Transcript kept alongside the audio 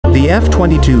The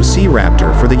F-22C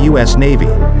Raptor for the U.S. Navy.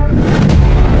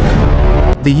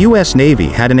 The U.S. Navy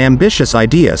had an ambitious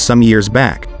idea some years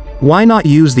back. Why not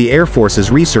use the Air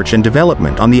Force's research and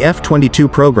development on the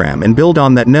F-22 program and build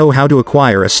on that know-how to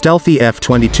acquire a stealthy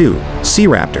F-22C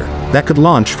Raptor that could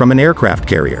launch from an aircraft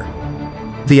carrier?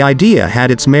 The idea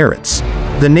had its merits.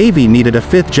 The Navy needed a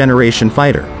fifth-generation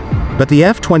fighter. But the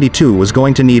F-22 was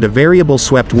going to need a variable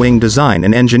swept-wing design,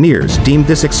 and engineers deemed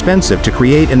this expensive to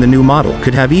create, and the new model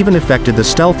could have even affected the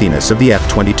stealthiness of the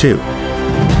F-22.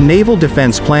 Naval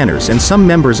defense planners and some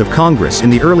members of Congress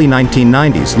in the early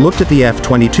 1990s looked at the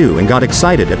F-22 and got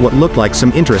excited at what looked like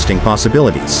some interesting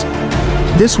possibilities.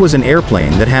 This was an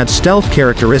airplane that had stealth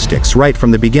characteristics right from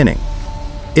the beginning.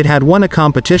 It had won a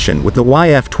competition with the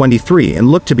YF-23 and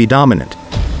looked to be dominant.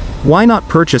 Why not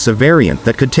purchase a variant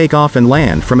that could take off and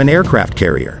land from an aircraft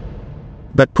carrier?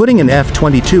 But putting an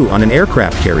F-22 on an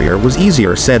aircraft carrier was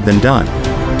easier said than done.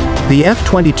 The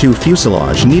F-22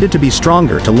 fuselage needed to be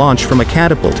stronger to launch from a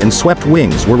catapult, and swept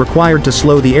wings were required to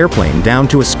slow the airplane down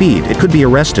to a speed it could be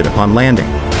arrested upon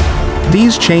landing.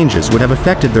 These changes would have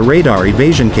affected the radar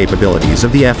evasion capabilities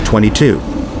of the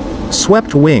F-22.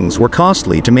 Swept wings were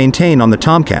costly to maintain on the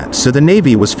Tomcat, so the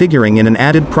Navy was figuring in an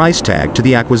added price tag to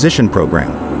the acquisition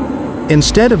program.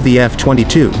 Instead of the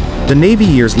F-22, the Navy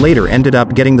years later ended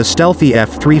up getting the stealthy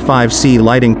F-35C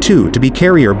Lightning II to be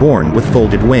carrier-borne with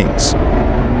folded wings.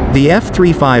 The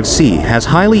F-35C has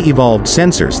highly evolved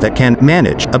sensors that can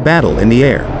manage a battle in the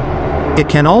air. It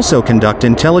can also conduct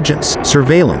intelligence,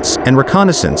 surveillance, and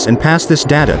reconnaissance and pass this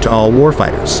data to all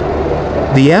warfighters.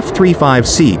 The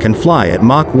F-35C can fly at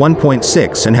Mach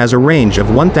 1.6 and has a range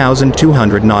of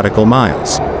 1,200 nautical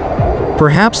miles.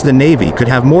 Perhaps the Navy could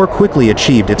have more quickly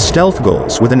achieved its stealth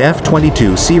goals with an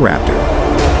F-22C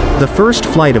Raptor. The first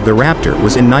flight of the Raptor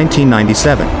was in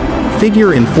 1997.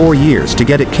 Figure in 4 years to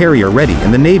get it carrier ready,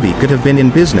 and the Navy could have been in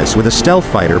business with a stealth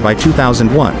fighter by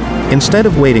 2001, instead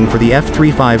of waiting for the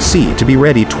F-35C to be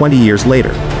ready 20 years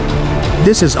later.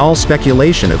 This is all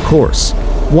speculation, of course.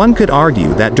 One could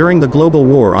argue that during the global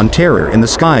war on terror in the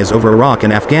skies over Iraq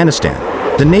and Afghanistan,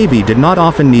 the Navy did not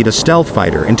often need a stealth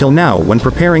fighter until now, when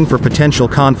preparing for potential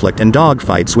conflict and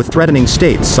dogfights with threatening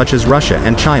states such as Russia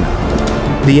and China.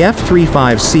 The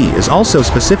F-35C is also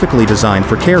specifically designed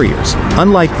for carriers,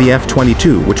 unlike the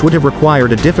F-22, which would have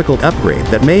required a difficult upgrade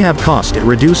that may have cost it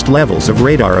reduced levels of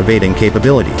radar evading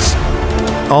capabilities.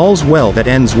 All's well that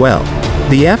ends well.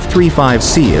 The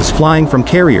F-35C is flying from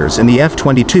carriers, and the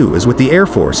F-22 is with the Air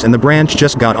Force, and the branch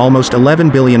just got almost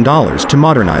 $11 billion to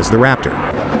modernize the Raptor.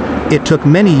 It took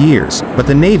many years, but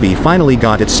the Navy finally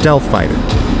got its stealth fighter.